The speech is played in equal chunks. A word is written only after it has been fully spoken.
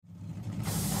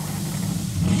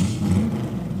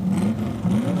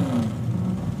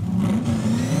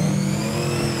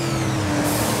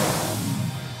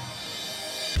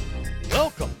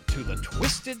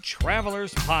Twisted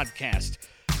Travelers Podcast,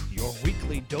 your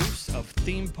weekly dose of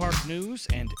theme park news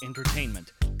and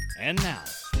entertainment. And now,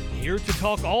 here to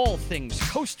talk all things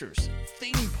coasters,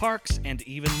 theme parks, and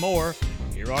even more,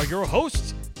 here are your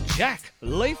hosts, Jack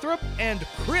Lathrop and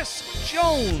Chris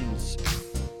Jones.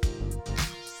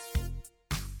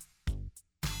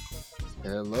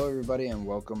 Hello, everybody, and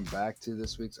welcome back to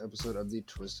this week's episode of the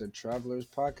Twisted Travelers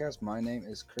Podcast. My name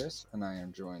is Chris, and I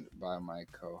am joined by my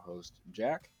co-host,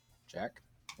 Jack. Jack,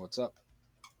 what's up?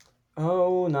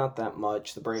 Oh, not that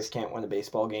much. The Braves can't win a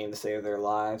baseball game to save their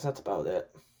lives. That's about it.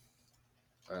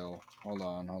 Well, hold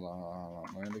on.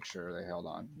 Let me make sure they held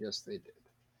on. Yes, they did.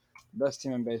 The best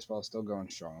team in baseball is still going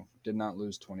strong. Did not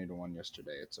lose 20-1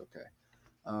 yesterday. It's okay.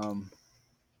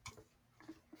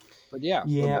 But yeah,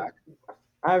 we're back.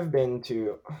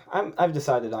 I've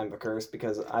decided I'm the curse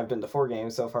because I've been to 4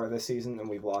 games so far this season and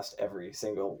we've lost every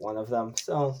single one of them.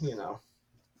 So,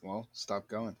 Well, stop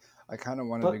going. I kind of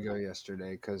wanted to go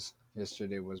yesterday because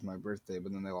yesterday was my birthday,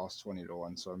 but then they lost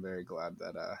 20-1. So I'm very glad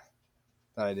that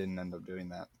I didn't end up doing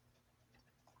that.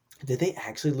 Did they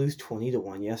actually lose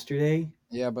 20-1 yesterday?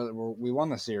 Yeah, but we won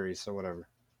the series, so whatever.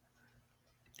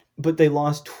 But they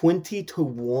lost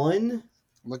 20-1?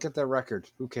 Look at their record.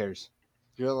 Who cares?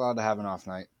 You're allowed to have an off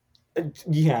night.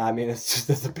 Yeah, I mean,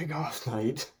 it's a big off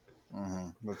night.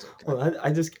 That's okay. Well,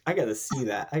 I gotta see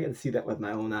that. I gotta see that with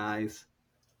my own eyes.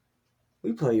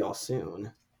 We play y'all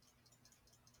soon.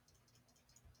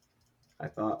 I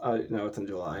thought, no, it's in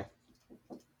July.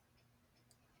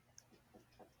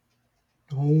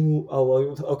 Oh,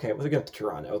 well, okay, we'll get to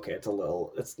Toronto. Okay,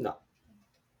 it's not.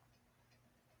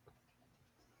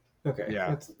 Okay,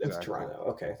 yeah, it's exactly. Toronto.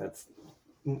 Okay, that's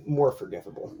more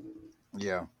forgivable.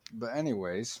 Yeah, but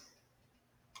anyways,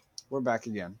 we're back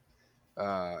again.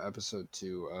 Episode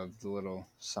 2 of the little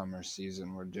summer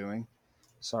season we're doing.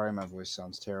 Sorry, my voice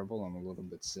sounds terrible. I'm a little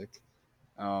bit sick.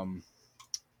 But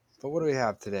what do we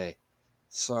have today?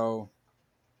 So,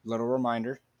 little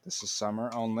reminder, this is summer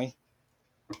only.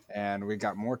 And we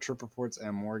got more trip reports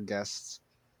and more guests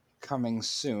coming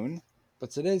soon. But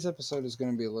today's episode is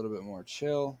going to be a little bit more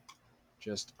chill.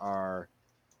 Just our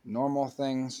normal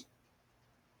things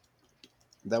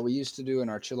that we used to do in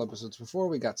our chill episodes before.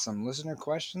 We got some listener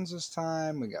questions this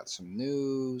time. We got some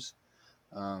news.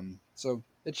 So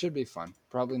it should be fun.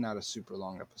 Probably not a super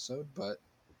long episode, but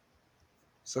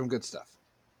some good stuff.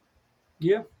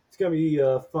 Yeah, it's gonna be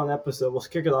a fun episode. We'll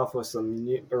kick it off with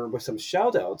some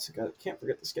shout outs. Can't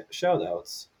forget the shout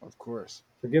outs. Of course.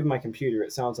 Forgive my computer.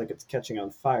 It sounds like it's catching on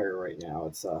fire right now.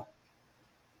 It's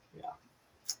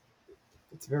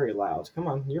it's very loud. Come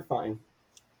on, you're fine.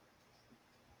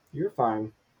 You're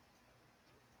fine.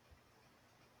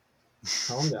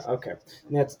 Calm down. Okay,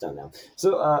 that's done now.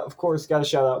 So, of course, got to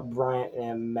shout out Bryant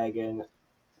and Megan.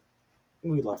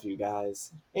 We love you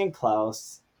guys. And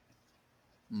Klaus.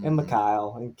 And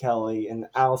Mikhail. And Kelly. And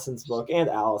Allison's book. And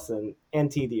Allison. And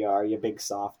TDR. You big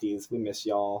softies. We miss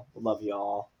y'all. Love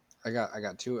y'all. I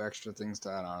got 2 extra things to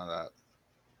add on to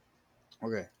that.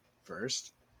 Okay,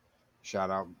 first,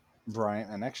 shout out Bryant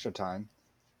and Extra Time.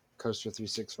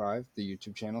 Coaster365, the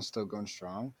YouTube channel, still going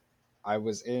strong. I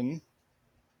was in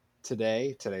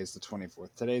today's the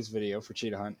 24th, today's video for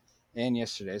Cheetah Hunt, and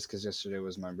yesterday's, because yesterday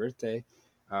was my birthday,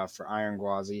 for Iron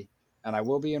Gwazi, and I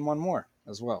will be in one more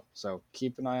as well, so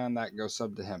keep an eye on that. Go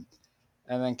sub to him.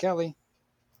 And then Kelly,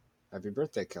 happy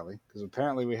birthday, Kelly, because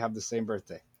apparently we have the same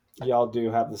birthday. Y'all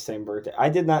do have the same birthday. I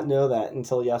did not know that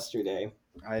until yesterday.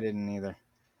 I didn't either.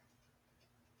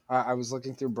 I was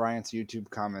looking through Bryant's YouTube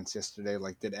comments yesterday,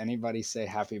 like, did anybody say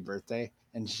happy birthday?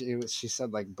 And she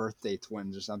said, like, birthday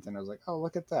twins or something. I was like, oh,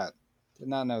 look at that. Did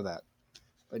not know that.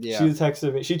 But yeah. She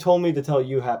texted me. She told me to tell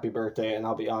you happy birthday, and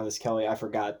I'll be honest, Kelly, I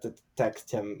forgot to text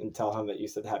him and tell him that you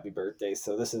said happy birthday.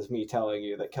 So this is me telling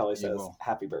you that Kelly says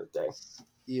happy birthday.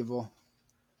 Evil.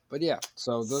 But yeah,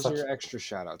 so those are your extra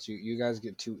shout-outs. You guys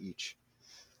get 2 each.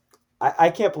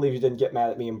 I can't believe you didn't get mad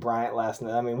at me and Bryant last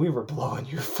night. I mean, we were blowing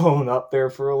your phone up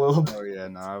there for a little bit. Oh yeah,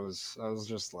 no, I was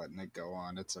just letting it go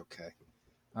on. It's okay.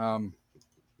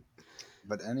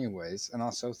 But anyways, and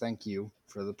also thank you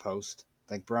for the post.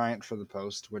 Thank Bryant for the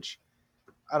post, which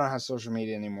I don't have social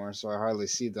media anymore, so I hardly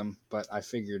see them, but I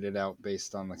figured it out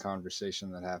based on the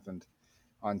conversation that happened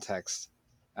on text.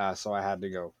 So I had to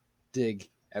go dig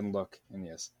and look, and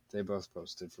yes, they both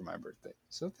posted for my birthday.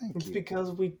 So thank you. It's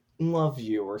because we love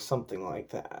you or something like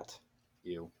that.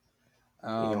 You.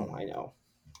 I know.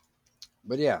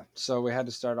 But yeah, so we had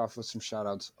to start off with some shout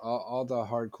outs. All the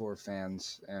hardcore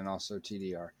fans and also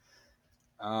TDR.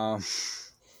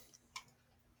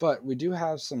 But we do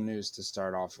have some news to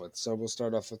start off with. So we'll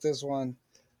start off with this one.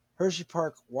 Hershey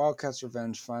Park Wildcats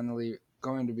Revenge finally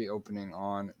going to be opening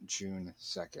on June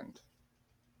 2nd.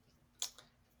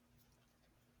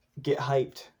 Get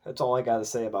hyped. That's all I got to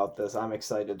say about this. I'm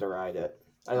excited to ride it.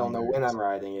 I don't know when I'm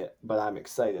riding it, but I'm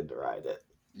excited to ride it.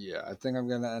 Yeah, I think I'm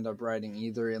going to end up riding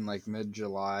either in like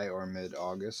mid-July or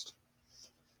mid-August.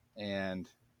 And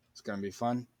it's going to be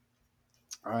fun.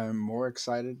 I'm more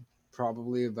excited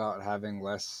probably about having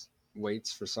less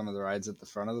waits for some of the rides at the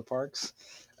front of the parks.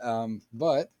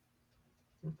 But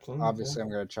obviously I'm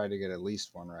going to try to get at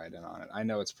least one ride in on it. I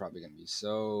know it's probably going to be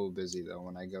so busy though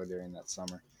when I go during that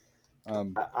summer.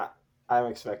 I'm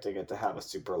expecting it to have a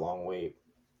super long wait.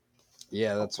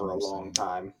 Yeah, that's for a long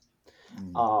time.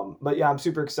 Mm-hmm. But yeah, I'm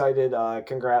super excited.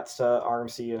 Congrats to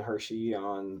RMC and Hershey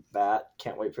on that.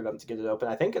 Can't wait for them to get it open.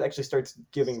 I think it actually starts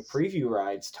giving preview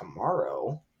rides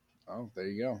tomorrow. Oh, there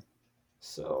you go.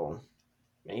 So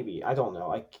maybe, I don't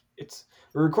know.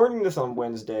 We're recording this on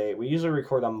Wednesday. We usually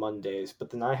record on Mondays, but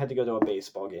then I had to go to a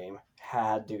baseball game.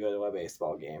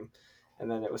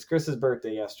 And then it was Chris's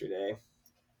birthday yesterday.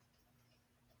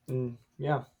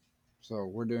 Yeah. So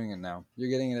we're doing it now. You're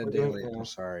getting it a day late. I'm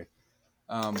sorry.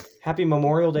 Happy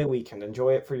Memorial Day weekend.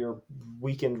 Enjoy it for your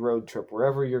weekend road trip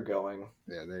wherever you're going.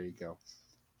 Yeah, there you go.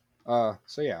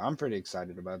 So yeah, I'm pretty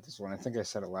excited about this one. I think I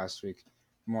said it last week.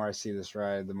 The more I see this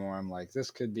ride, the more I'm like,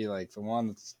 this could be like the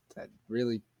one that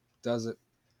really does it.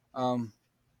 But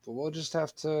we'll just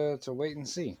have to wait and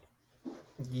see.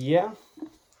 Yeah.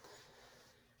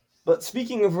 But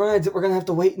speaking of rides that we're going to have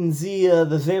to wait and see,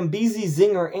 the Zambezi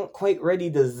Zinger ain't quite ready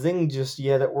to zing just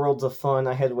yet at Worlds of Fun.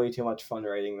 I had way too much fun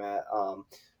riding that.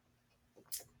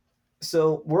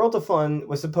 So World of Fun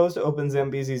was supposed to open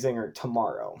Zambezi Zinger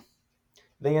tomorrow.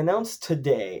 They announced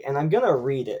today, and I'm going to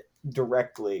read it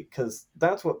directly because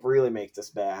that's what really makes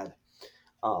this bad,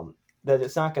 that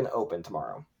it's not going to open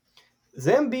tomorrow.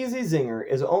 Zambezi Zinger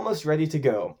is almost ready to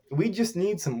go. We just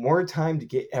need some more time to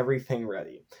get everything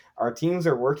ready. Our teams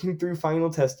are working through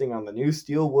final testing on the new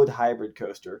Steelwood hybrid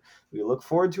coaster. We look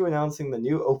forward to announcing the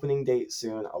new opening date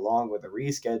soon, along with a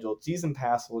rescheduled season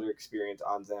pass holder experience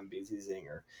on Zambezi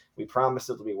Zinger. We promise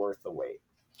it'll be worth the wait.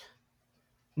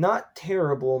 Not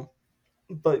terrible,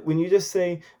 but when you just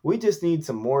say, we just need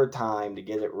some more time to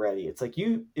get it ready, it's like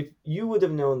if you would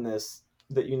have known this,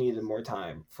 that you needed more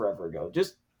time forever ago.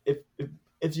 Just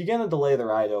if you're going to delay the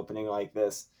ride opening like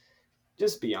this,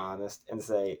 just be honest and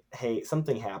say, hey,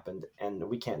 something happened and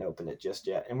we can't open it just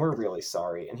yet. And we're really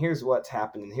sorry. And here's what's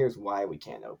happened and here's why we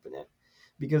can't open it.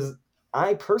 Because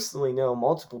I personally know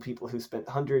multiple people who spent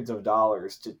hundreds of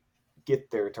dollars to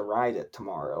get there to ride it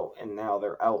tomorrow. And now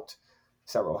they're out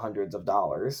several hundreds of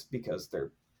dollars because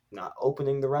they're not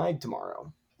opening the ride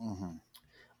tomorrow.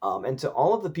 Mm-hmm. And to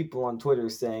all of the people on Twitter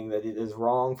saying that it is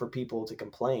wrong for people to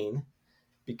complain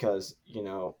because,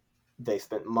 they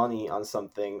spent money on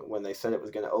something when they said it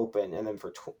was going to open, and then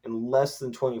in less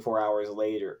than 24 hours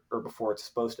later or before it's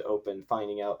supposed to open,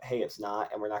 finding out, hey, it's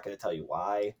not, and we're not going to tell you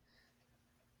why.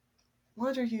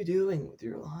 What are you doing with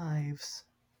your lives?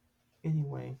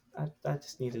 Anyway, I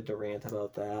just needed to rant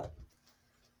about that.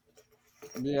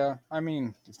 Yeah, I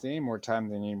mean, if they need more time,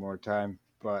 they need more time,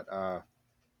 but a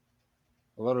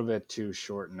little bit too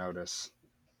short notice,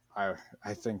 I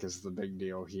think, is the big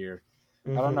deal here.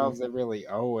 Mm-hmm. I don't know if they really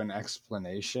owe an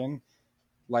explanation,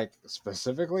 like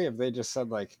specifically if they just said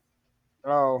like,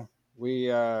 "Oh, we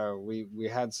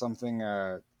had something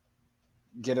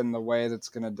get in the way that's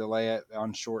going to delay it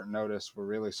on short notice. We're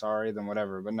really sorry." Then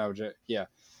whatever. But no,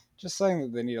 just saying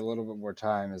that they need a little bit more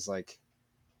time is like,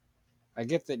 I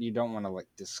get that you don't want to like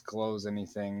disclose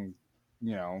anything,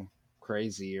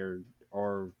 crazy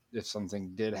or if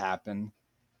something did happen.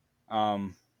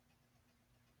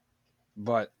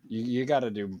 But you got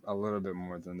to do a little bit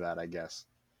more than that, I guess.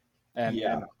 And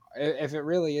if it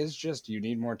really is just you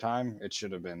need more time, it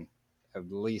should have been at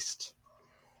least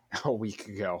a week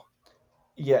ago.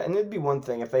 Yeah, and it'd be one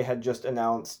thing if they had just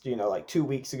announced, like 2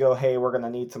 weeks ago, hey, we're going to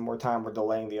need some more time, we're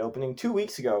delaying the opening. 2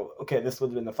 weeks ago, okay, this would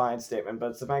have been the fine statement,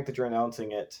 but it's the fact that you're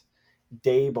announcing it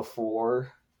day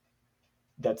before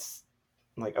that's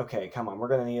like, okay, come on, we're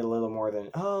going to need a little more than,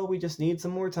 oh, we just need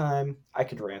some more time. I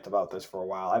could rant about this for a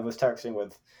while. I was texting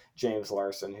with James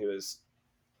Larson, who is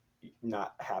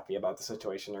not happy about the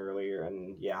situation earlier,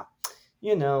 and yeah.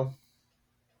 Yeah.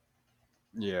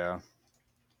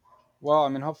 Well, I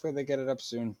mean, hopefully they get it up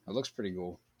soon. It looks pretty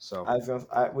cool. So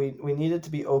we need it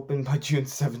to be open by June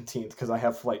 17th because I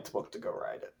have flights booked to go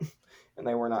ride it, and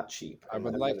they were not cheap. I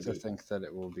would like to think that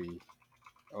it will be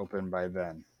open by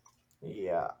then.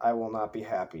 Yeah, I will not be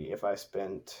happy if I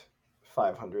spent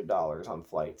 $500 on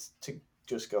flights to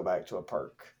just go back to a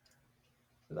park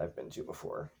that I've been to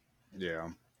before. Yeah.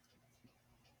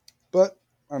 But,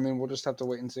 I mean, we'll just have to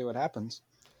wait and see what happens.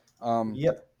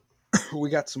 Yep. We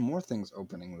got some more things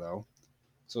opening though.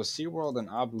 So SeaWorld in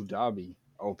Abu Dhabi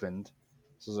opened.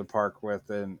 This is a park with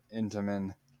an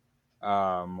Intamin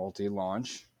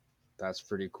multi-launch. That's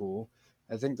pretty cool.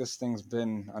 I think this thing's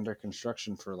been under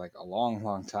construction for like a long,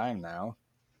 long time now,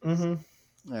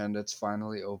 Mm-hmm. and it's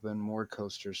finally open. More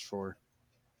coasters for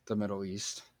the Middle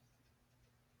East.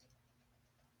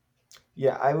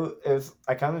 Yeah,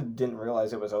 I kind of didn't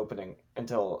realize it was opening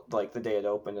until like the day it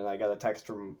opened, and I got a text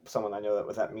from someone I know that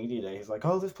was at media day. He's like,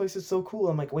 "Oh, this place is so cool."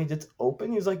 I'm like, "Wait, it's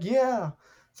open?" He's like, "Yeah."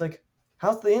 It's like,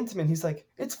 "How's the Intamin?" He's like,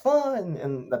 "It's fun,"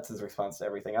 and that's his response to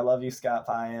everything. I love you, Scott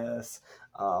Pius.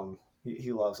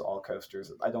 He loves all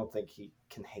coasters. I don't think he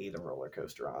can hate a roller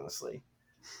coaster, honestly.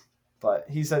 But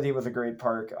he said he was a great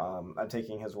park. I'm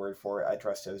taking his word for it. I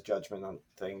trust his judgment on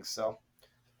things. So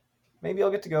maybe I'll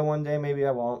get to go one day. Maybe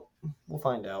I won't. We'll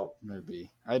find out.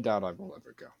 Maybe. I doubt I will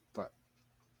ever go, but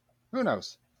who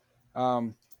knows?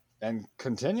 Um, and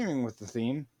continuing with the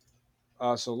theme,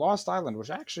 so Lost Island,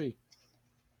 which actually,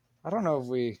 I don't know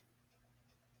if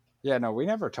yeah, no, we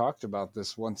never talked about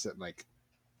this once it like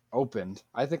opened.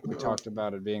 I think we talked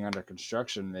about it being under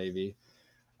construction, maybe.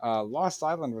 Lost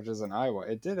Island, which is in Iowa,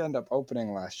 it did end up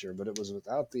opening last year, but it was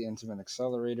without the Intamin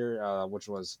Accelerator, which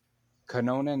was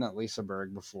Kanonen at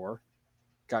Liseberg before.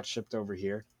 Got shipped over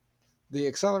here. The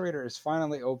accelerator is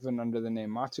finally open under the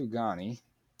name Matugani,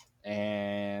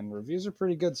 and reviews are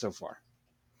pretty good so far.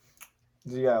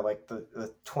 Yeah, like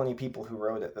the 20 people who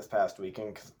rode it this past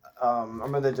weekend. I'm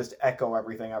going to just echo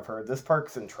everything I've heard. This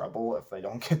park's in trouble if they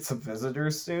don't get some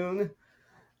visitors soon.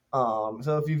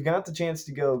 So if you've got the chance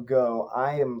to go.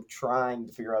 I am trying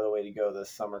to figure out a way to go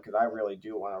this summer because I really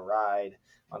do want to ride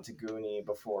on Taguni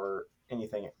before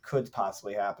anything could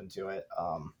possibly happen to it.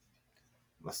 I'm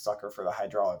a sucker for the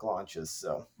hydraulic launches,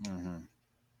 so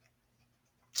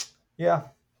yeah,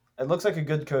 it looks like a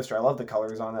good coaster. I love the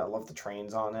colors on it. I love the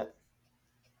trains on it.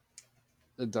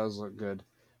 It does look good.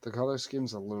 The color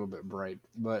scheme's a little bit bright,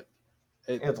 but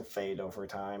it'll fade over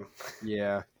time.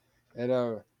 Yeah,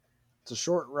 it's a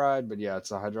short ride, but yeah, it's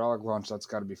a hydraulic launch. That's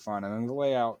got to be fun. And then the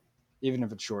layout, even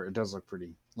if it's short, it does look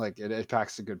pretty. Like it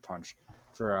packs a good punch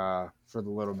for the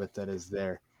little bit that is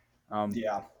there.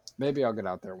 Yeah. Maybe I'll get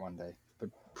out there one day,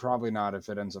 but probably not if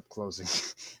it ends up closing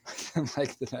in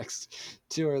like the next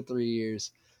 2 or 3 years.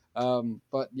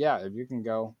 But yeah, if you can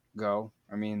go.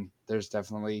 I mean, there's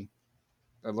definitely.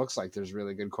 It looks like there's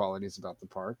really good qualities about the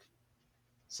park.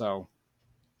 So,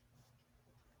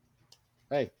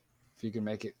 hey, if you can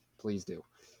make it, please do.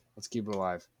 Let's keep it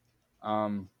alive.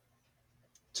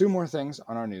 2 more things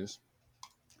on our news.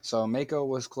 So Mako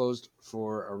was closed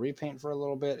for a repaint for a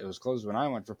little bit. It was closed when I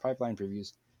went for pipeline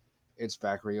previews. It's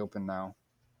back reopened now.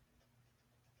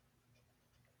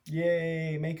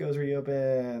 Yay, Mako's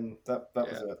reopened. That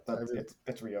was it.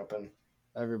 It's reopened.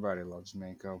 Everybody loves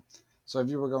Mako. So if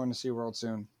you were going to SeaWorld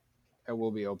soon, it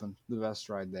will be open. The best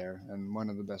ride there and one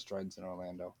of the best rides in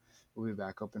Orlando will be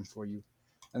back open for you.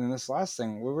 And then this last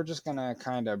thing, we were just going to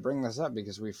kind of bring this up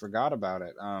because we forgot about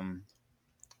it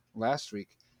last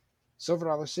week. Silver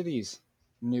Dollar City's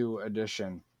new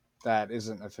edition that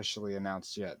isn't officially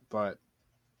announced yet, but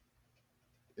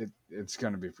it's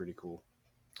going to be pretty cool.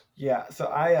 Yeah, so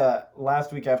I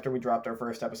last week after we dropped our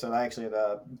first episode, I actually had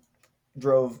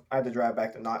to drive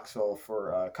back to Knoxville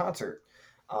for a concert.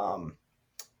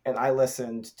 And I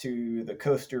listened to the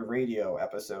Coaster Radio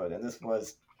episode, and this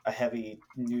was a heavy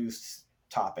news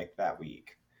topic that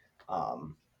week.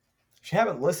 If you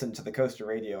haven't listened to the Coaster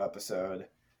Radio episode,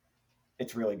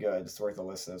 it's really good. It's worth a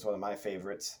listen. It's one of my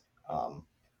favorites.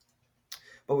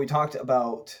 But we talked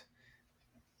about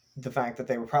the fact that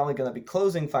they were probably going to be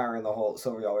closing Fire in the Hole at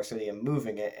Silver Dollar City and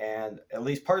moving it, and at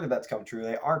least part of that's come true.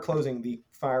 They are closing the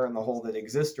Fire in the Hole that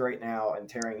exists right now and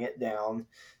tearing it down.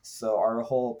 So our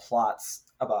whole plots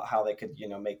about how they could,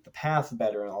 make the path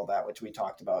better and all that, which we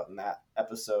talked about in that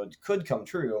episode, could come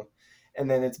true. And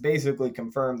then it's basically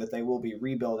confirmed that they will be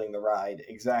rebuilding the ride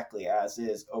exactly as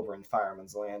is over in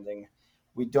Fireman's Landing.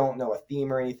 We don't know a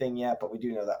theme or anything yet, but we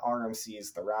do know that RMC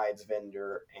is the rides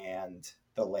vendor and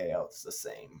the layout's the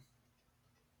same.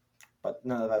 But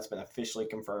none of that's been officially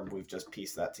confirmed. We've just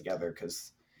pieced that together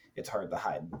because it's hard to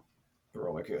hide the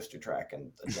roller coaster track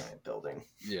and a giant building.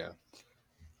 Yeah.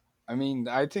 I mean,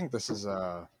 I think this is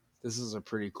a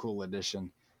pretty cool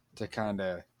addition to kind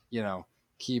of,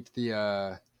 keep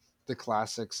the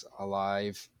classics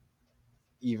alive,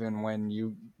 even when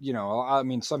I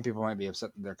mean, some people might be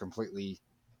upset that they're completely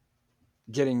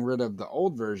getting rid of the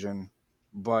old version,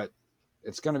 but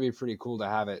it's going to be pretty cool to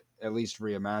have it at least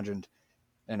reimagined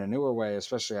in a newer way,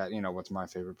 especially at, what's my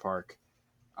favorite park.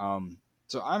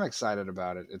 So I'm excited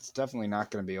about it. It's definitely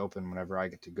not going to be open whenever I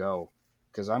get to go,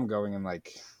 because I'm going in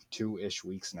like 2-ish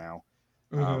weeks now.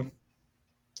 Mm-hmm.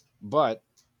 But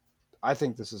I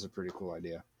think this is a pretty cool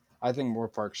idea. I think more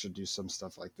parks should do some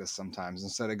stuff like this sometimes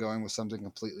instead of going with something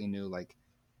completely new. Like,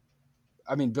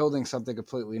 I mean, building something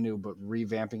completely new, but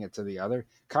revamping it to the other,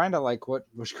 kind of like what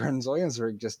Busch Gardens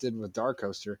Williamsburg just did with Dark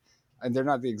Coaster. And they're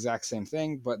not the exact same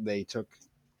thing, but they took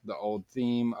the old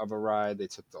theme of a ride, they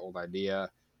took the old idea,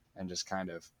 and just kind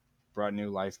of brought new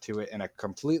life to it in a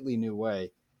completely new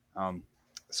way.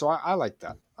 So I like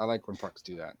that. I like when parks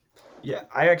do that. Yeah,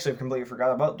 I actually completely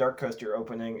forgot about Dark Coaster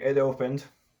opening. It opened.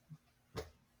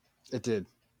 It did.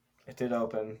 It did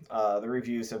open. The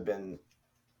reviews have been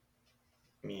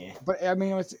meh. But I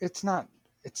mean, it's not.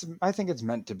 It's. I think it's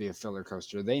meant to be a filler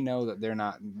coaster. They know that they're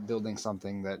not building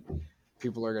something that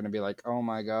people are going to be like, oh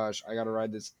my gosh, I got to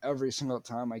ride this every single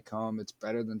time I come. It's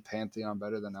better than Pantheon,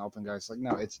 better than Alpengeist. Like,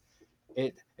 no,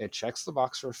 it checks the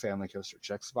box for a family coaster,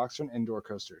 checks the box for an indoor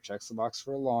coaster, checks the box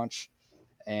for a launch,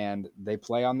 and they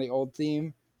play on the old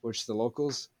theme, which the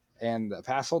locals and the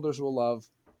pass holders will love.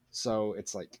 So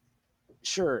it's like,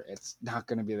 sure, it's not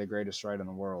going to be the greatest ride in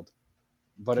the world,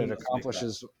 but He it does make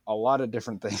accomplishes a lot of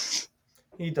different things.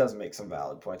 He does make some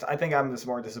valid points. I think I'm just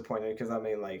more disappointed because I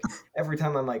mean, like, every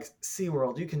time I'm like,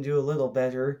 SeaWorld, you can do a little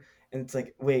better. And it's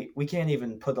like, wait, we can't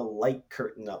even put a light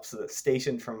curtain up so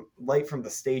that light from the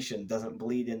station doesn't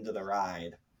bleed into the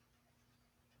ride.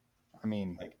 I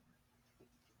mean,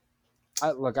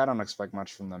 Like, I don't expect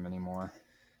much from them anymore.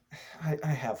 I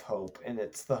have hope, and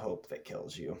it's the hope that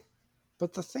kills you.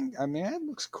 But the thing, I mean, it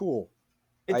looks cool.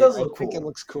 It does I look think cool. it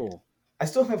looks cool. I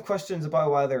still have questions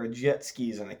about why there are jet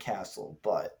skis in a castle,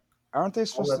 but Aren't they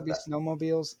supposed to be that.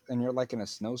 snowmobiles and you're like in a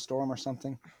snowstorm or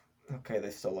something? Okay, they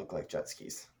still look like jet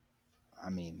skis. I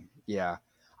mean, yeah.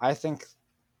 I think,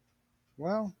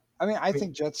 well, I mean, I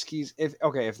think jet skis,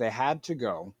 if they had to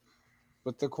go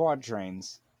with the quad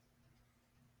trains,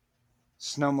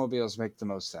 snowmobiles make the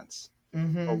most sense.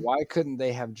 Mm-hmm. But why couldn't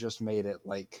they have just made it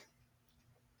like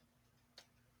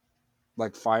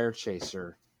Fire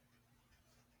Chaser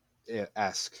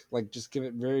esque? Like, just give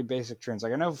it very basic trains.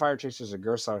 Like, I know Fire Chaser's a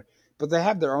Gerstlauer, but they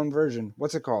have their own version.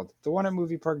 What's it called? The one at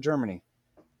Movie Park Germany.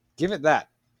 Give it that.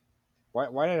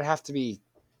 Why did it have to be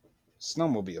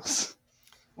snowmobiles?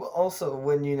 Well, also,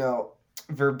 when,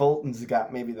 Verbolten's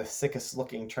got maybe the sickest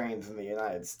looking trains in the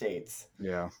United States.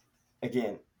 Yeah.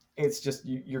 Again, it's just,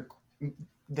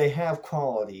 they have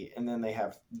quality, and then they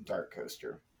have Dark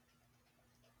Coaster.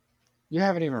 You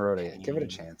haven't even rode it yet. Give it a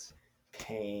chance.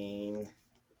 Pain.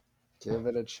 Give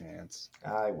it a chance.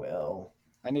 I will.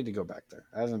 I need to go back there.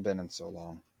 I haven't been in so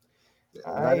long.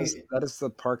 That is the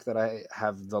park that I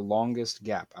have the longest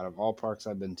gap out of all parks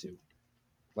I've been to.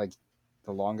 Like,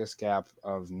 the longest gap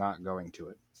of not going to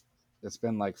it. It's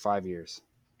been like 5 years.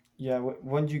 Yeah,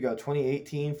 when did you go?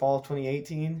 2018? Fall of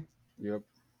 2018? Yep.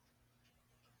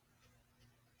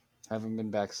 Haven't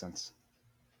been back since.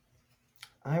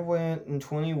 I went in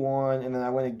 21, and then I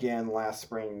went again last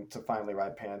spring to finally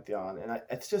ride Pantheon. And I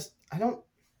don't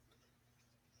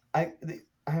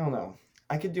know.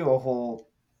 I could do a whole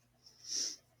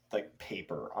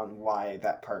paper on why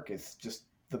that park is just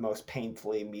the most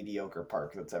painfully mediocre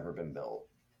park that's ever been built.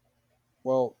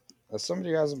 Well, as somebody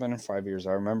who hasn't been in 5 years,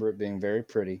 I remember it being very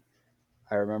pretty.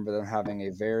 I remember them having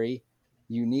a very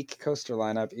unique coaster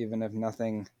lineup, even if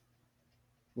nothing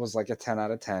was like a 10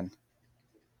 out of 10.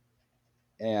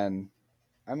 And,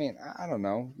 I mean, I don't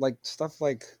know. Like, stuff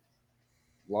like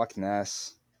Loch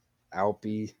Ness,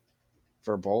 Alpe,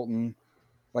 Verbolten,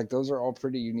 like, those are all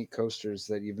pretty unique coasters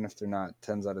that even if they're not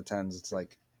 10s out of 10s, it's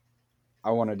like,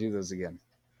 I want to do those again.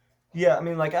 Yeah, I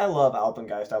mean, I love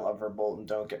Alpengeist, I love Verbolten,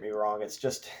 don't get me wrong. It's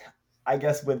just, I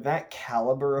guess with that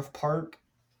caliber of park,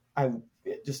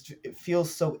 it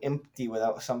feels so empty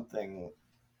without something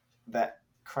that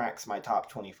cracks my top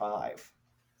 25.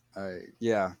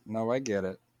 Yeah, no, I get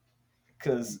it.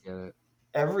 Because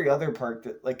every other park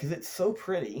because it's so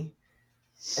pretty,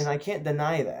 and I can't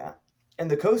deny that. And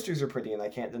the coasters are pretty, and I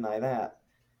can't deny that.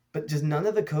 But just none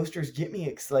of the coasters get me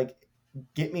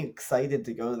excited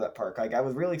to go to that park. Like, I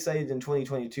was really excited in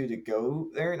 2022 to go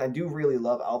there, and I do really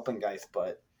love Alpengeist,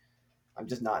 but I'm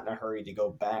just not in a hurry to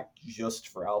go back just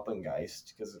for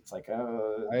Alpengeist because it's like,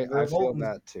 I feel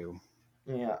that too.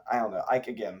 Yeah, I don't know. I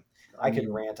could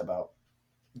rant about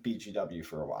BGW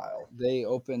for a while. They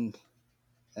opened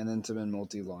an Intamin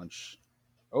multi-launch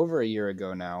over a year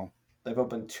ago now. They've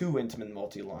opened 2 Intamin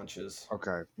multi-launches.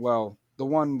 Okay, well, the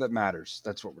one that matters,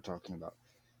 that's what we're talking about.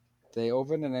 They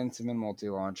opened an Intamin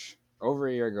multi-launch over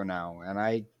a year ago now,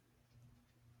 and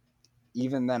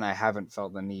even then I haven't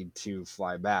felt the need to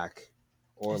fly back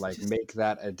or make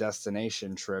that a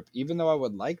destination trip, even though I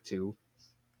would like to.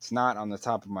 It's not on the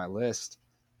top of my list.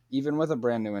 even with a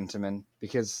brand new Intamin,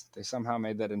 because they somehow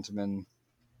made that Intamin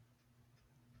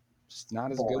just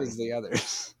not as good as the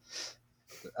others.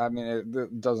 I mean,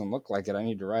 it doesn't look like it. I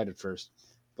need to ride it first.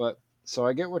 But so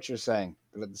I get what you're saying,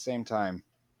 but at the same time,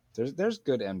 there's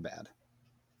good and bad.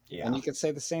 Yeah. And you could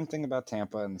say the same thing about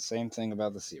Tampa and the same thing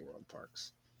about the SeaWorld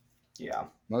parks. Yeah.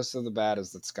 Most of the bad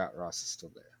is that Scott Ross is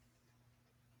still there.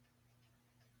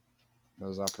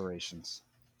 Those operations.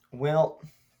 Well,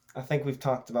 I think we've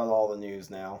talked about all the news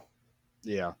now.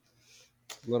 Yeah.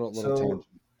 Little So, tangent.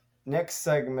 next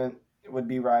segment would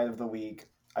be Ride of the Week.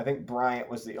 I think Bryant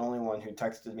was the only one who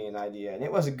texted me an idea, and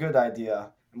it was a good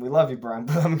idea. And we love you, Brian,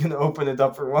 but I'm going to open it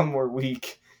up for one more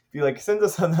week. Be like, send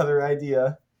us another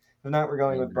idea. If not, we're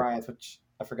going with Bryant's, which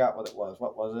I forgot what it was.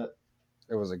 What was it?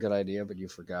 It was a good idea, but you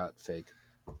forgot. Fake.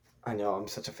 I know, I'm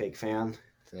such a fake fan.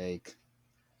 Fake.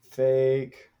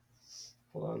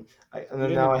 Hold on. And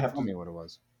then now I have to tell me what it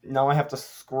was. Now I have to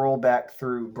scroll back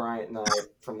through Bryant and I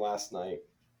from last night.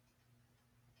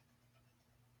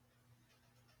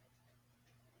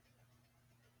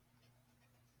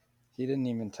 He didn't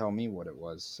even tell me what it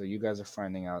was, so you guys are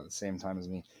finding out at the same time as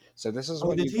me. So this is Oh,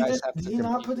 what you guys have to did he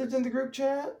not put it in the group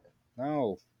chat?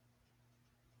 No.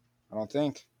 I don't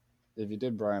think. If you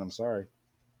did, Brian, I'm sorry.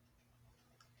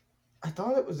 I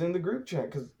thought it was in the group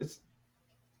chat because it's...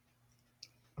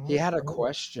 He had a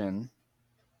question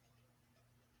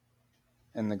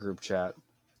in the group chat.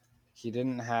 He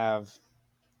didn't have...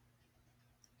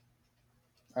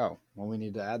 Oh, well, we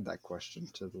need to add that question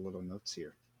to the little notes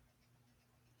here.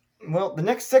 Well, the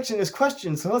next section is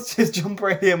questions, so let's just jump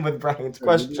right in with Brian's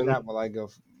question. You do that while I go...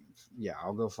 Yeah,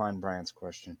 I'll go find Brian's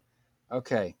question.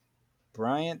 Okay.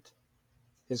 Bryant,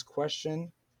 his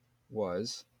question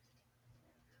was...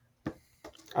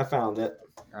 I found it.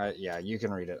 Yeah, you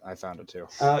can read it. I found it too.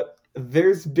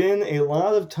 There's been a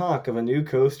lot of talk of a new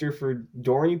coaster for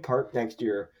Dorney Park next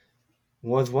year.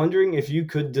 Was wondering if you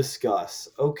could discuss.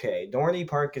 Okay, Dorney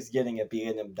Park is getting a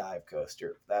B&M dive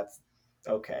coaster. That's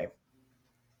okay.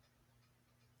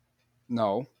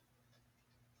 No.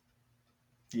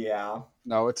 Yeah.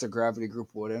 No, it's a Gravity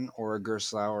Group Wooden or a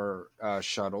Gerstlauer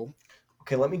shuttle.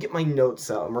 Okay, let me get my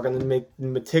notes out, and we're going to make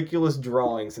meticulous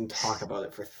drawings and talk about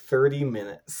it for 30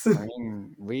 minutes. I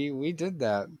mean, we did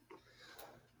that.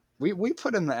 We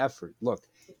put in the effort. Look,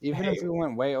 even if we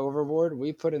went way overboard,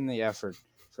 we put in the effort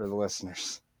for the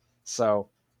listeners. So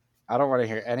I don't want to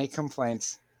hear any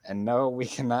complaints. And no, we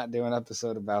cannot do an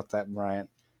episode about that, Bryant.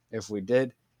 If we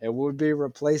did, it would be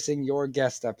replacing your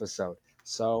guest episode.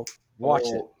 So watch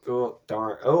it. Oh,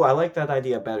 darn. Oh, I like that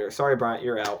idea better. Sorry, Bryant,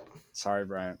 you're out. Sorry,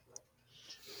 Bryant.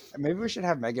 Maybe we should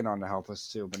have Megan on to help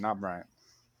us too, but not Bryant.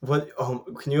 What? Oh,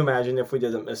 can you imagine if we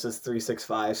did a Mrs.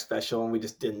 365 special and we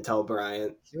just didn't tell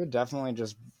Bryant? He would definitely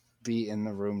just be in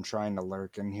the room trying to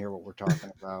lurk and hear what we're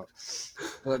talking about.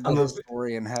 But the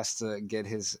historian has to get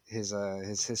his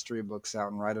history books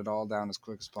out and write it all down as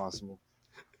quick as possible.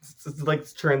 It's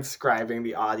like transcribing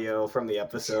the audio from the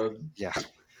episode. Yeah.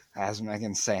 As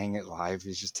Megan's saying it live,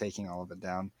 he's just taking all of it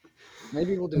down.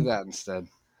 Maybe we'll do that instead.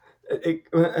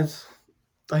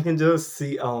 I can just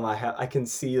see, I can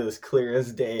see this clear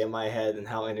as day in my head and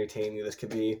how entertaining this could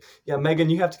be. Yeah, Megan,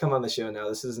 you have to come on the show now.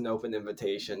 This is an open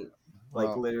invitation.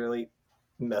 Literally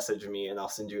message me and I'll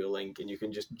send you a link and you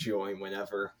can just join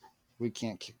whenever. We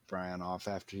can't kick Brian off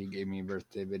after he gave me a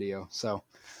birthday video. So,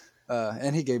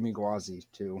 and he gave me Gwazi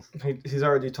too. He's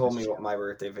already told me what my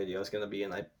birthday video is going to be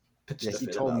and I pitched a fit about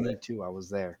it. He told me too. I was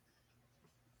there.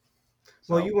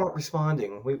 So, well, you weren't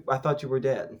responding. I thought you were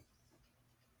dead.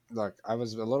 Look, I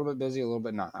was a little bit busy, a little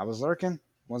bit not. I was lurking,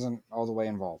 wasn't all the way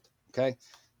involved. Okay?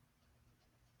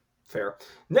 Fair.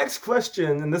 Next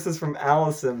question, and this is from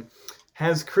Allison.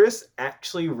 Has Chris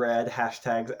actually read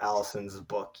 #Allison's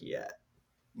book yet?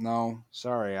 No.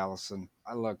 Sorry, Allison.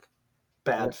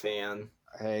 Bad fan.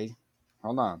 Hey,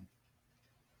 hold on.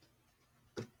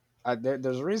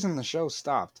 There's a reason the show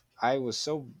stopped. I was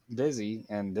so busy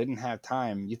and didn't have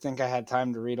time. You think I had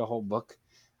time to read a whole book?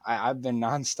 I've been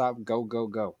nonstop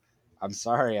go. I'm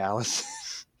sorry,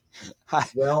 Alice.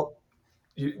 Well,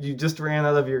 you just ran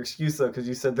out of your excuse, though, because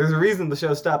you said there's a reason the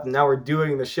show stopped, and now we're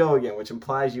doing the show again, which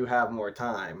implies you have more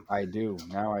time. I do.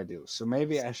 Now I do. So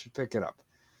maybe I should pick it up.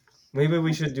 Maybe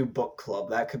we should do book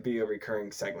club. That could be a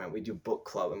recurring segment. We do book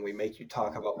club, and we make you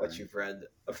talk about what you've read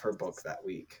of her book that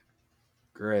week.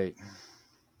 Great.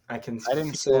 I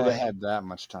didn't say I had that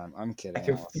much time. I'm kidding. I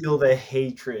can feel the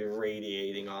hatred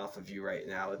radiating off of you right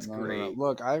now. It's great. No.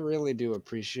 Look, I really do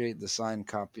appreciate the signed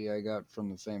copy I got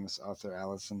from the famous author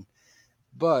Allison,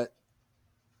 but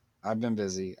I've been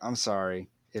busy. I'm sorry.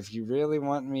 If you really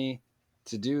want me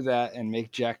to do that and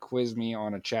make Jack quiz me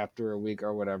on a chapter a week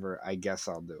or whatever, I guess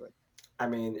I'll do it. I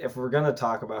mean, if we're gonna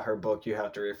talk about her book, you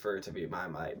have to refer to be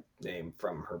my name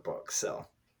from her book. So,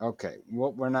 Okay,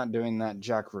 well, we're not doing that.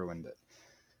 Jack ruined it.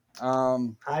 hi,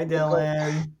 We'll go,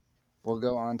 Dylan. we'll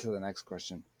go on to the next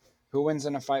question. Who wins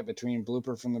in a fight between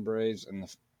Blooper from the Braves and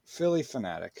the Philly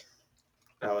Fanatic?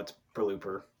 Oh, it's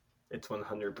Blooper. It's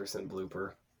 100%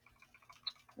 Blooper.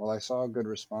 Well, I saw a good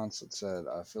response that said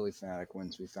Philly Fanatic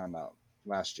wins. We found out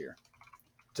last year.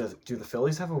 Do the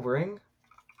Phillies have a ring?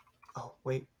 Oh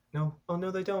wait, no. Oh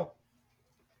no, they don't.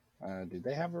 Do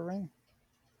they have a ring?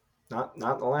 Not in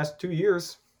the last 2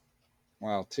 years.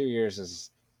 Well, 2 years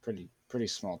is pretty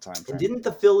small time frame. And didn't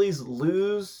the Phillies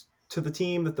lose to the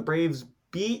team that the Braves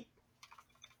beat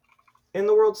in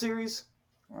the World Series?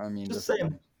 I mean, Just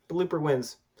saying, Blooper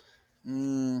wins.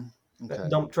 Okay. That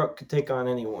dump truck could take on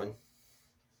anyone.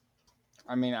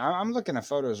 I mean, I'm looking at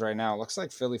photos right now. It looks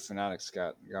like Philly Fanatics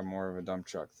got more of a dump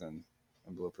truck than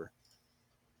a Blooper.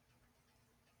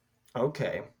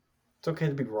 Okay. It's okay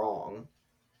to be wrong.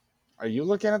 Are you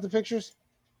looking at the pictures?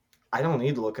 I don't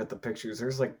need to look at the pictures.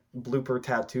 There's like Blooper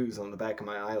tattoos on the back of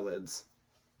my eyelids.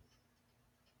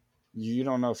 You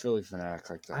don't know Philly Fanatic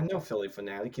like that. I know Philly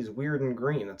Fanatic. He's weird and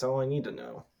green. That's all I need to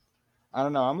know. I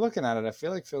don't know. I'm looking at it. I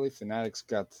feel like Philly Fanatics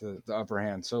got the upper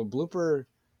hand. So Blooper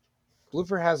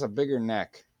has a bigger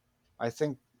neck. I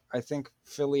think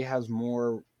Philly has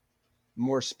more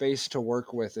space to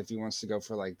work with if he wants to go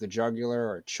for like the jugular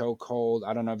or chokehold.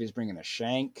 I don't know if he's bringing a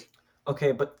shank.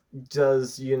 Okay, but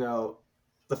does,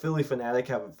 the Philly Fanatic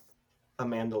have a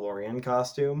Mandalorian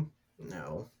costume?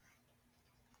 No.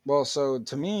 Well, so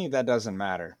to me that doesn't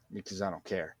matter because I don't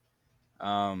care.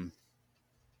 I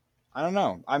don't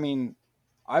know. I mean,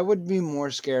 I would be more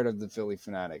scared of the Philly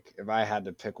Fanatic if I had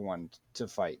to pick one to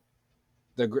fight.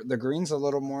 The green's a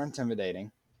little more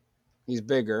intimidating. He's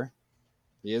bigger.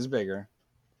 He is bigger.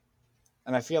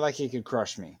 And I feel like he could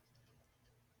crush me.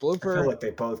 Blooper, I feel like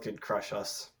they both could crush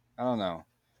us. I don't know.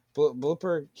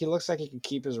 Blooper, he looks like he can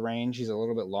keep his range. He's a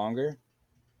little bit longer.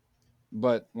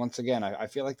 But once again, I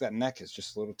feel like that neck is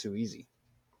just a little too easy.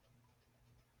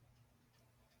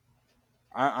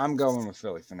 I'm going with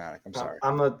Philly Fanatic. I'm sorry.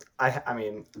 I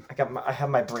have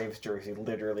my Braves jersey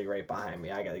literally right behind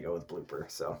me. I got to go with Blooper.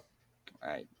 So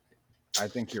I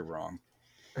think you're wrong.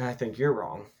 I think you're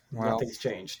wrong. Well, nothing's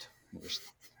changed.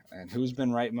 And who's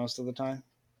been right most of the time?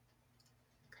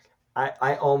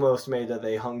 I almost made a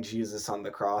 "they hung Jesus on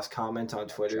the cross" comment on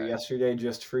Twitter yesterday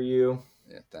just for you.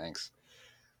 Yeah, thanks.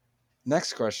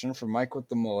 Next question from Mike with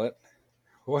the mullet.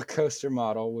 What coaster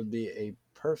model would be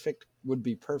perfect?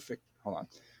 Hold on.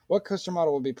 What coaster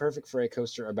model would be perfect for a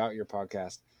coaster about your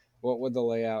podcast? What would the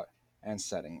layout and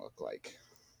setting look like?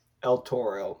 El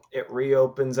Toro. It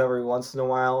reopens every once in a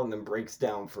while and then breaks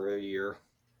down for a year.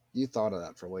 You thought of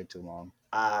that for way too long.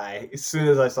 As soon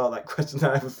as I saw that question,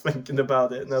 I was thinking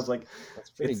about it, and I was like, "That's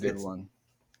a pretty good one."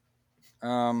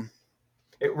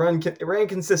 It ran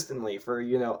consistently for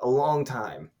a long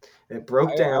time. And it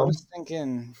broke down. I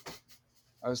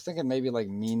was thinking maybe like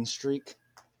Mean Streak,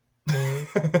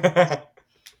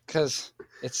 because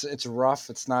it's rough.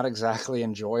 It's not exactly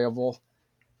enjoyable.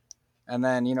 And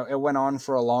then it went on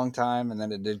for a long time, and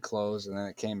then it did close, and then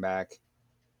it came back,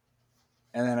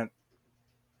 and then it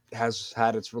has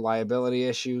had its reliability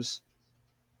issues.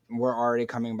 We're already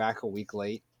coming back a week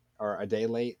late or a day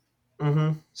late.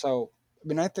 Mm-hmm. So, I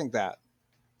mean, I think that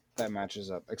matches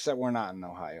up, except we're not in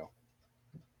Ohio.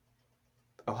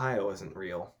 Ohio isn't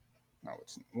real. No,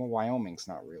 Wyoming's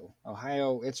not real.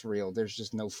 Ohio, it's real. There's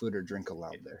just no food or drink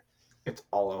allowed there. It's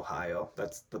all Ohio.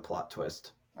 That's the plot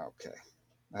twist. Okay.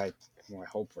 I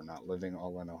hope we're not living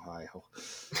all in Ohio.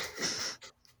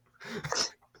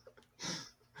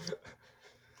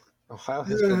 Ohio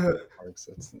has good parks.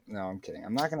 No, I'm kidding.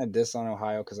 I'm not going to diss on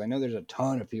Ohio because I know there's a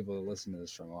ton of people that listen to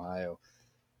this from Ohio.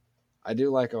 I do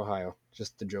like Ohio.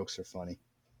 Just the jokes are funny.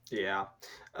 Yeah.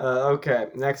 Okay.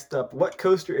 Next up, what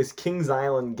coaster is Kings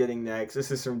Island getting next?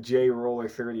 This is from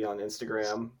JRoller30 on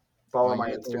Instagram. Follow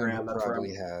my Instagram. That's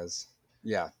probably has.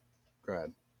 Yeah. Go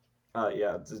ahead.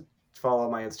 Yeah. Just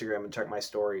follow my Instagram and check my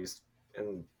stories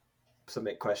and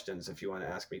submit questions if you want to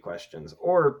ask me questions,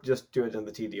 or just do it in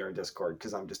the TDR Discord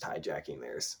because I'm just hijacking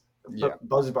theirs. Yeah.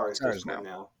 Buzzbar is Discord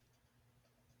now.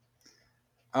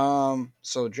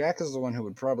 So Jack is the one who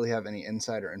would probably have any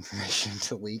insider information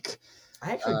to leak.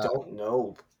 I actually don't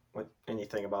know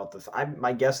anything about this.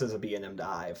 My guess is a B&M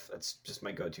dive. That's just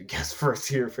my go-to guess for a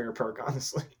Cedar Fair park,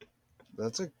 honestly.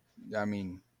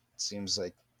 Seems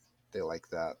like they like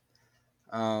that.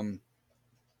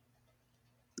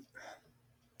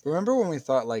 Remember when we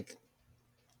thought like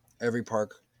every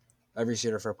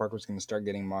Cedar Fair park was going to start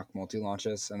getting mock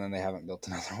multi-launches, and then they haven't built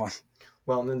another one?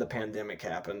 Well, and then the pandemic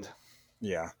happened.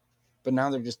 Yeah. But now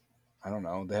they're just, I don't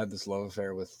know, they have this love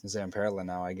affair with Zamperla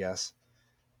now, I guess.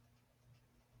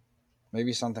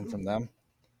 Maybe something from them.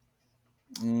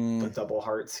 The double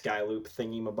heart sky loop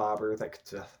thingy mabobber that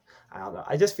could, I don't know.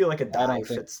 I just feel like a dive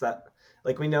fits that.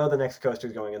 Like, we know the next coaster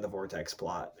is going in the Vortex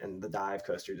plot, and the dive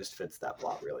coaster just fits that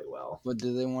plot really well. But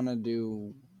do they want to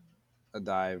do a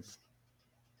dive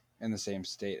in the same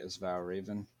state as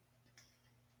Valraven?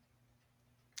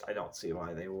 I don't see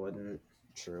why they wouldn't.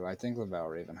 True. I think the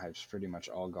Valraven hype's pretty much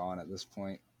all gone at this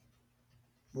point.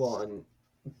 Well, and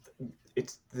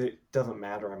it doesn't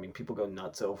matter. I mean, people go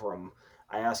nuts over them.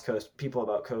 I ask people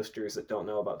about coasters that don't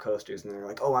know about coasters, and they're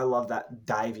like, "Oh, I love that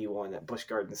divey one at Busch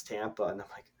Gardens Tampa," and I'm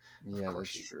like, "Yeah,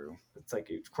 that's true." It's like,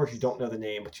 of course you don't know the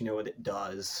name, but you know what it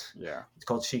does. Yeah, it's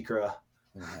called Shikra.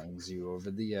 It hangs you over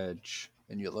the edge,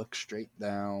 and you look straight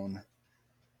down.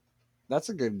 That's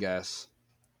a good guess.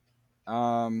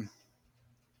 I'm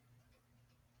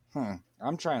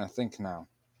trying to think now.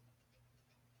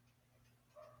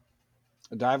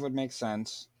 A dive would make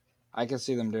sense. I could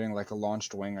see them doing like a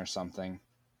launched wing or something.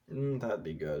 That'd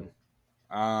be good.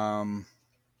 A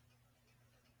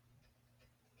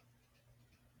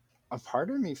part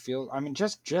of me feels, I mean,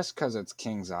 just because it's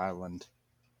King's Island,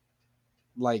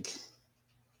 like,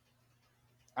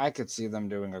 I could see them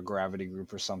doing a gravity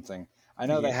group or something. I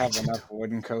know they have enough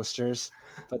wooden coasters,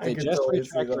 but they just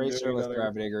retracked Racer with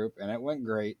gravity group, and it went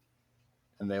great.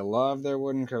 And they love their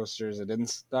wooden coasters. It didn't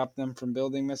stop them from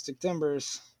building Mystic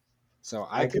Timbers. So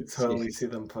I could totally see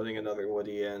them putting another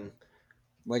Woody in.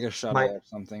 Like a shuttle or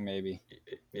something, maybe.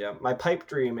 Yeah, my pipe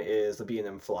dream is the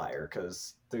B&M Flyer,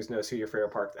 because there's no Cedar Fair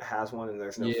Park that has one, and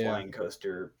there's no flying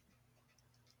coaster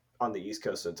on the East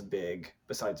Coast that's big,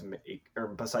 besides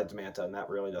Manta, and that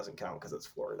really doesn't count because it's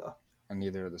Florida. And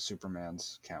neither of the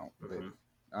Supermans count.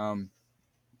 Mm-hmm.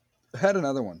 I had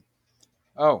another one.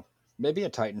 Oh, maybe a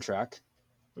Titan track.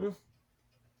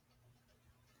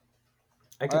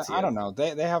 I don't know.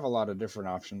 They have a lot of different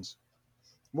options.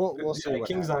 We'll see.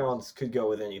 Kings Islands could go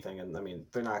with anything, and I mean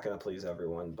they're not going to please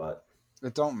everyone, but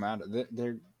it don't matter.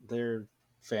 Their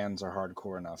fans are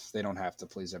hardcore enough. They don't have to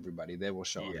please everybody. They will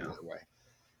show up either way.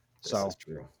 This is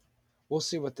true. We'll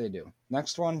see what they do.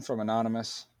 Next one from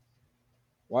Anonymous.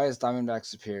 Why is Diamondback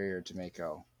superior to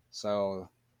Mako? So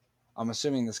I'm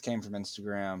assuming this came from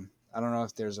Instagram. I don't know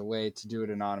if there's a way to do it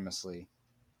anonymously.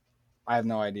 I have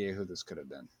no idea who this could have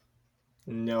been.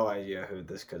 No idea who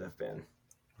this could have been.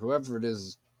 Whoever it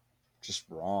is, just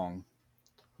wrong.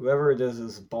 Whoever it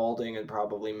is balding and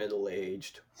probably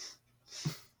middle-aged.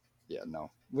 Yeah,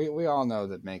 no. We all know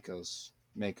that Mako's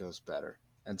better.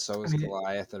 And so is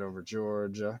Goliath at Over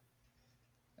Georgia.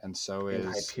 And so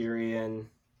is Hyperion.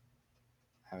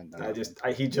 Haven't done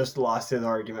he just lost his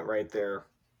argument right there.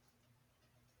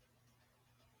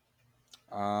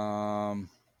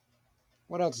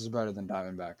 What else is better than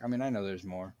Diamondback? I mean, I know there's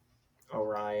more.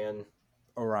 Orion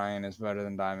is better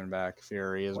than Diamondback.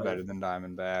 Fury is better than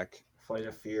Diamondback. Flight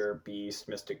of Fear, Beast,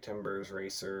 Mystic Timbers,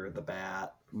 Racer, The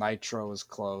Bat. Nitro is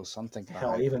close. I'm thinking.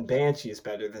 Hell, even Banshee is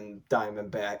better than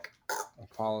Diamondback.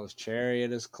 Apollo's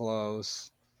Chariot is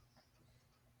close.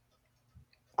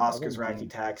 Oscar's Racky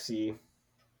Taxi,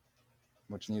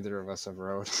 which neither of us have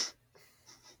rode.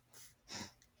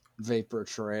 Vapor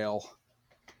Trail.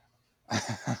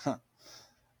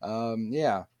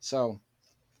 Yeah. So,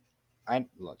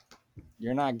 look.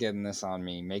 You're not getting this on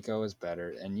me. Mako is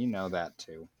better, and you know that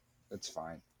too. It's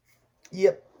fine.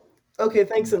 Yep. Okay,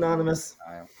 thanks, Anonymous.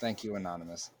 Thank you,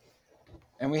 Anonymous.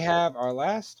 And we have our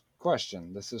last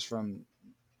question. This is from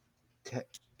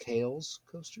Kales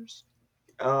Coasters?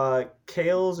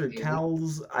 Kales or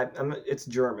Kals. It's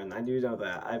German. I do know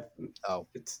that.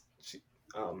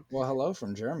 Well, hello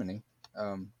from Germany.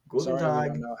 Guten Tag. I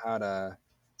don't know how to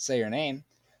say your name.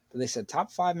 But they said top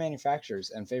 5 manufacturers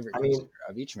and favorite coaster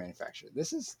of each manufacturer.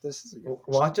 This is a good question.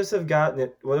 Watch us have gotten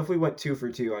it. What if we went 2 for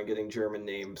 2 on getting German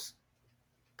names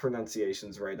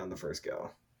pronunciations right on the first go?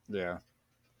 Yeah.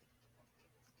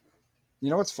 You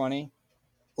know what's funny?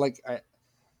 Like,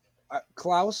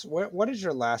 Klaus, what is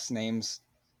your last name's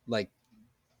like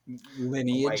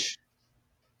lineage?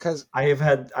 Because I've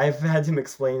had him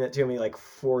explain it to me like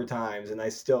 4 times, and I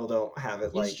still don't have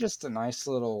it. He's just a nice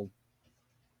little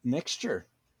mixture.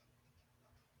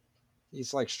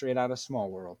 He's like straight out of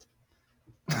Small World.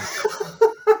 He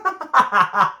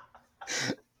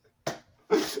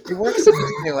works at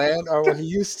Disneyland, or he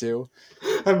used to.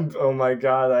 Oh my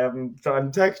god! I'm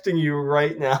texting you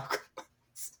right now.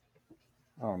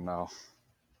 Oh no!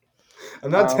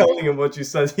 I'm not telling him what you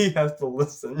said. He has to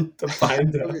listen to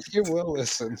find out. He will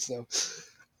listen. So,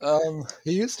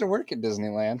 he used to work at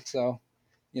Disneyland, so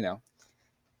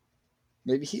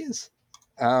maybe he is.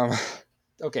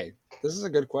 Okay. This is a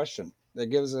good question. That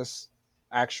gives us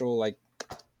actual like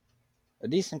a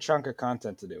decent chunk of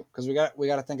content to do because we got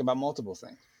to think about multiple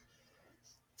things.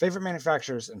 Favorite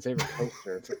manufacturers and favorite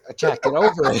coaster. Jack, get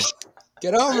over it.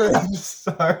 Get over it. I'm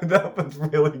sorry, that was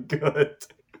really good.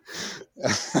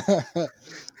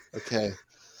 Okay.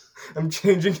 I'm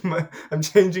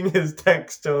changing his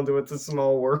text tone to "It's a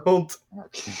Small World."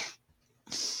 Okay.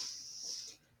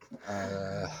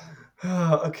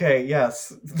 Okay,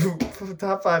 yes.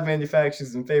 Top 5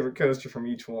 manufacturers and favorite coaster from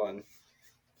each one.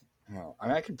 Well, I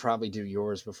mean, I could probably do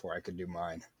yours before I could do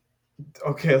mine.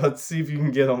 Okay, let's see if you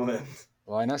can get them in.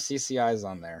 Well, I know CCI is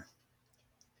on there.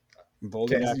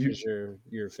 Boulder Okay, so Dash is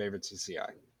your favorite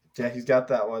CCI. Yeah, he's got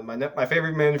that one. My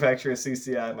favorite manufacturer is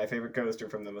CCI. My favorite coaster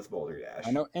from them is Boulder Dash.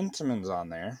 I know Intamin's on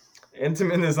there.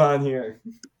 Intamin is on here.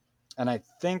 And I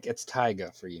think it's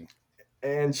Taiga for you.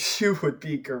 And you would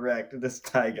be correct. It is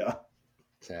Taiga.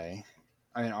 Okay.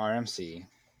 I mean, RMC.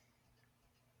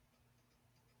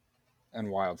 And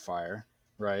Wildfire,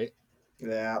 right?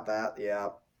 Yeah.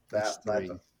 That's 3.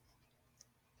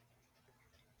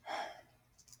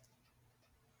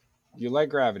 You like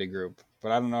Gravity Group,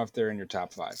 but I don't know if they're in your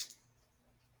top 5.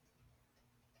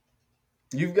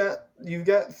 You've got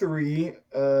 3.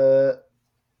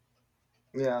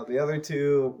 Yeah, the other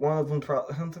 2, one of them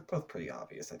they're both pretty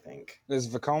obvious, I think.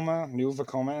 Is new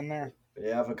Vekoma in there?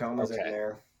 Yeah, Vekoma's in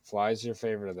there. Fly's your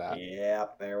favorite of that.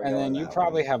 Yep, there we go. And then you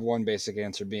probably have one basic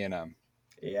answer, B&M.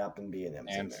 Yep, and B&M.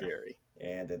 And Fury.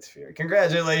 And it's Fury.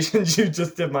 Congratulations, you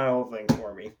just did my whole thing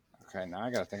for me. Okay, now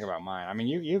I got to think about mine. I mean,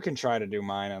 you can try to do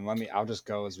mine, and I'll just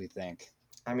go as we think.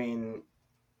 I mean,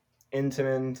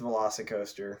 Intamin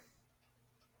Velocicoaster.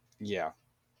 Yeah.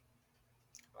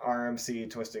 RMC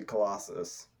Twisted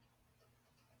Colossus.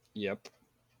 Yep.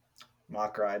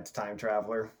 Mock Rides Time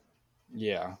Traveler.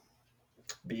 Yeah.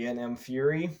 B&M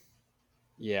Fury.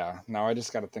 Yeah. Now I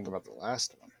just got to think about the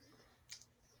last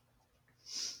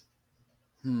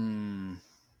one.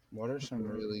 What are some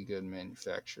really good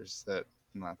manufacturers that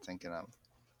I'm not thinking of?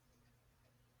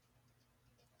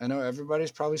 I know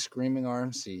everybody's probably screaming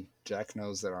RMC. Jack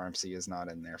knows that RMC is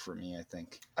not in there for me, I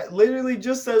think. I literally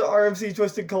just said RMC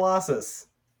Twisted Colossus.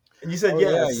 And you said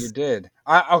yes. Yeah, you did.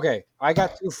 I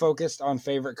got too focused on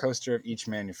favorite coaster of each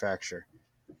manufacturer.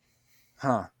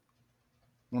 Huh.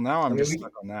 Well, now I'm just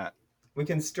stuck on that. We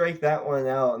can strike that one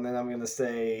out, and then I'm going to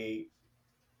say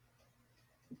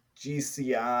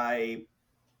GCI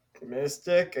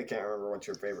Mystic. I can't remember what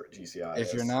your favorite GCI is.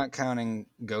 If you're not counting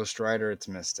Ghost Rider, it's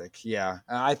Mystic. Yeah,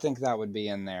 I think that would be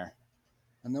in there.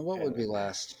 And then what would be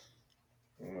last?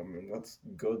 I mean, what's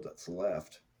good that's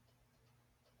left?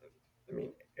 I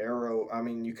mean, Arrow. I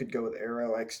mean, you could go with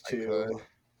Arrow X2. I could.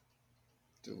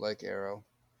 Do like Arrow.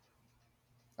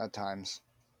 At times.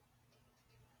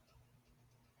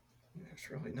 There's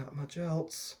really not much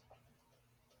else.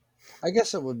 I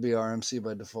guess it would be RMC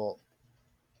by default.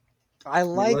 I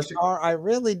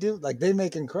really do. Like, they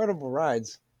make incredible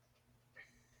rides.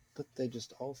 But they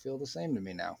just all feel the same to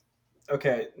me now.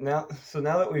 Okay, now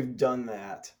that we've done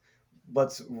that,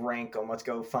 let's rank them. Let's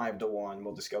go 5 to 1.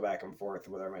 We'll just go back and forth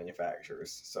with our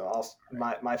manufacturers. So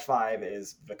my 5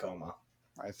 is Vekoma.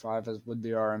 My 5 would be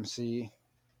RMC.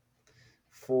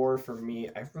 4 for me.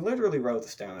 I literally wrote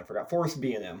this down. I forgot. 4 is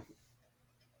B&M.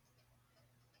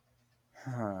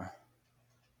 Huh.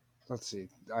 Let's see.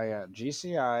 I got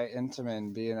GCI,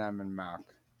 Intamin, B&M, and Mac.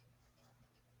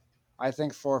 I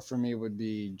think 4 for me would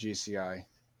be GCI.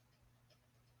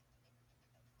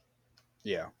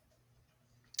 Yeah.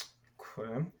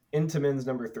 Okay. Intamin's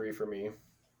number 3 for me.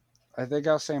 I think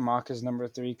I'll say Mach is number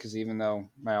 3 because even though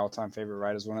my all-time favorite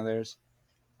ride is one of theirs,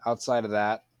 outside of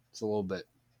that, it's a little bit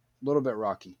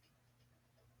rocky.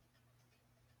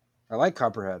 I like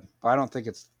Copperhead, but I don't think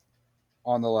it's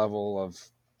on the level of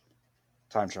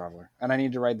Time Traveler. And I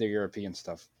need to ride their European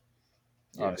stuff.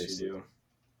 Yes, obviously. You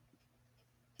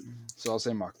do. So I'll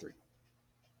say Mach 3.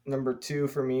 Number 2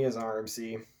 for me is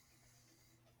RMC.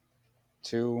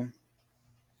 2.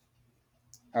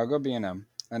 I'll go B&M.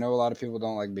 I know a lot of people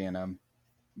don't like B&M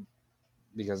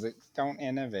because they don't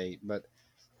innovate, but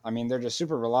I mean, they're just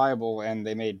super reliable, and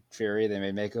they made Fury, they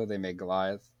made Mako, they made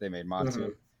Goliath, they made Matsu.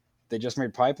 Mm-hmm. They just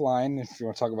made Pipeline, if you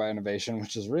want to talk about innovation,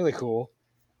 which is really cool.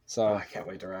 So I can't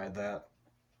wait to ride that.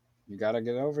 You got to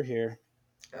get over here.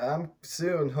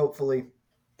 Soon, hopefully.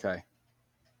 Okay.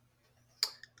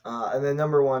 And then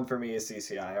number 1 for me is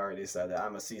CCI. I already said that.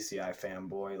 I'm a CCI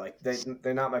fanboy. Like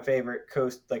they're not my favorite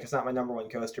coaster. Like it's not my number 1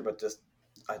 coaster, but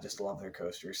I just love their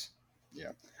coasters.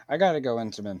 Yeah, I gotta go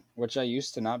Intamin, which I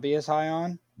used to not be as high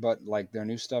on, but like their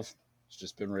new stuff has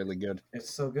just been really good. It's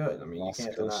so good. I mean, Lost you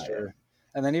can't deny it.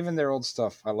 And then even their old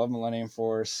stuff. I love Millennium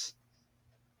Force.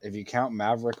 if you count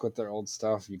Maverick with their old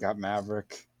stuff, you got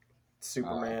Maverick.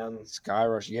 Superman.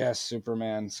 Skyrush. Yes,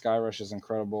 Superman. Skyrush is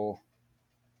incredible.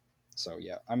 So,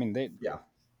 yeah. I mean,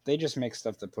 they just make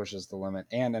stuff that pushes the limit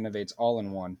and innovates all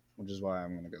in one, which is why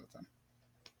I'm going to go with them.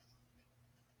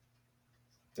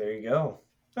 There you go.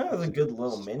 That was a good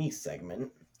little mini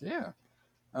segment. Yeah.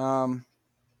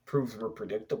 Proves we're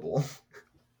predictable.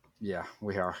 Yeah,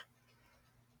 we are.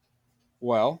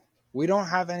 Well, we don't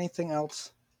have anything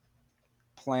else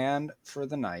planned for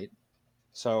the night.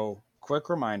 So, quick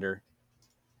reminder,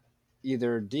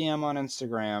 either DM on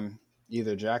Instagram,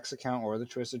 either Jack's account or the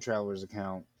Twisted Travelers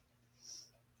account,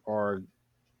 or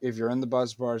if you're in the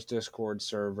Buzz Bars Discord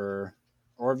server,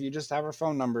 or if you just have our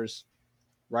phone numbers,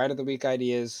 Ride of the Week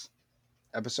ideas,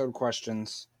 episode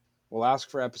questions. We'll ask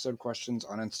for episode questions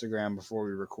on Instagram before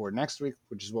we record next week,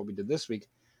 which is what we did this week.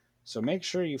 So make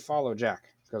sure you follow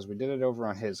Jack, because we did it over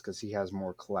on his, because he has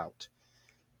more clout.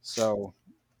 So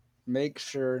make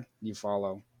sure you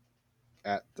follow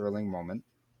at Thrilling Moment,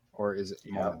 or is it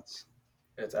Moments?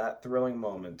 It's at Thrilling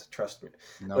Moment, trust me.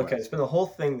 No Okay, way. it's been a whole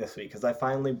thing this week, because I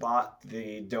finally bought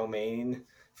the domain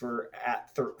for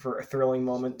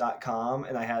thrillingmoment.com,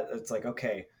 and it's like,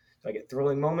 okay, do I get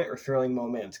Thrilling Moment or Thrilling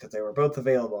Moments? Because they were both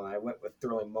available, and I went with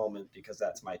Thrilling Moment because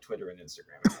that's my Twitter and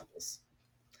Instagram handles.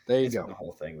 There you It's go. been a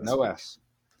whole thing this No week. S.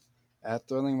 At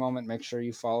Thrilling Moment, make sure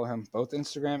you follow him, both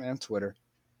Instagram and Twitter.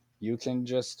 You can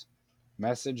just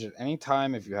message at any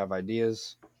time if you have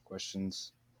ideas,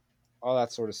 questions, all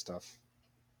that sort of stuff.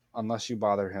 Unless you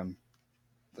bother him,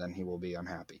 then he will be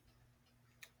unhappy.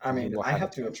 I mean, I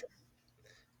have to. tantrum.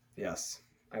 Yes,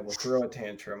 I will throw a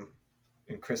tantrum,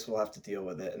 and Chris will have to deal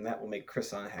with it, and that will make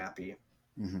Chris unhappy.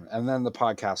 Mm-hmm. And then the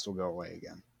podcast will go away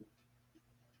again.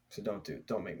 So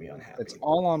don't make me unhappy. It's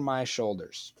all on my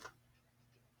shoulders.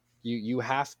 You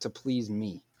have to please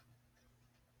me.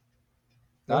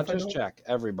 Not just Jack,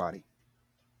 everybody.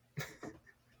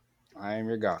 I am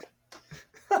your God.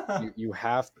 You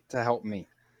have to help me.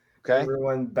 Okay?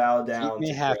 Everyone bow down. Keep me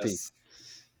to happy. Chris.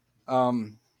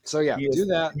 So yeah, do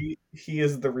that. He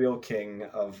is the real king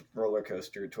of roller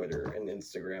coaster Twitter and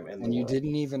Instagram, and you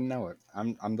didn't even know it.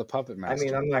 I'm the puppet master. I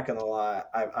mean, I'm not gonna lie.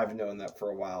 I've known that for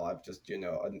a while. I've just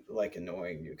like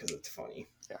annoying you because it's funny.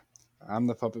 Yeah, I'm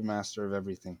the puppet master of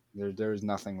everything. There is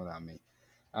nothing without me.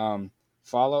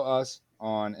 Follow us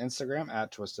on Instagram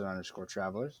at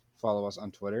Twisted_Travelers. Follow us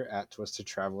on Twitter at Twisted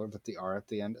Traveler, but the R at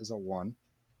the end is a 1.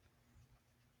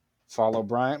 Follow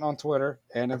Bryant on Twitter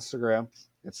and Instagram.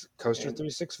 It's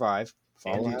Coaster365.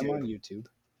 Follow him on YouTube.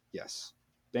 Yes.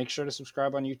 Make sure to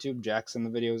subscribe on YouTube. Jack's in the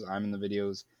videos. I'm in the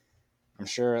videos. I'm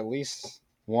sure at least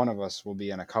one of us will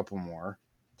be in a couple more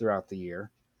throughout the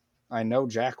year. I know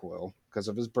Jack will because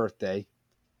of his birthday.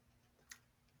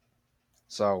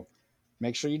 So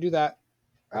make sure you do that.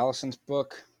 Allison's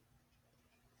book.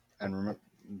 And remember,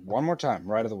 one more time,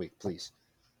 Ride of the Week, please.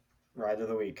 Ride of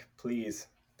the Week, please.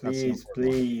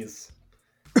 Please.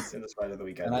 Send us Ride of the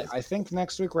Week. And I think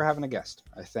next week we're having a guest.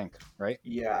 I think, right?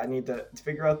 Yeah, I need to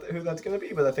figure out who that's going to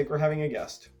be, but I think we're having a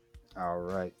guest. All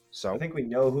right. So I think we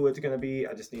know who it's going to be.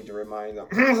 I just need to remind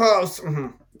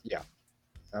them. Yeah.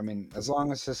 I mean, as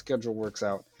long as his schedule works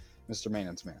out, Mr.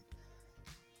 Maintenance Man.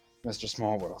 Mr.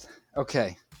 Small World.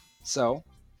 Okay. So,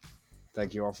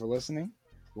 thank you all for listening.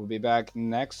 We'll be back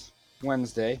next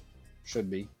Wednesday.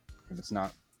 Should be. If it's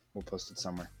not, we'll post it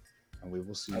somewhere. And we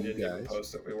will see you guys. I didn't even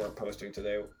post it. We weren't posting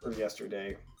today or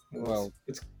yesterday. Well,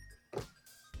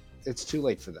 it's too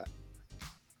late for that.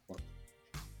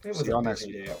 It was a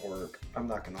busy day at work. I'm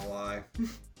not going to lie.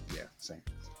 Yeah, same.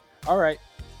 All right.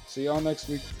 See you all next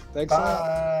week. Thanks.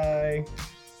 Bye.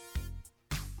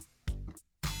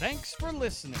 Thanks for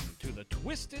listening to the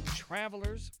Twisted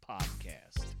Travelers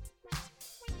Podcast.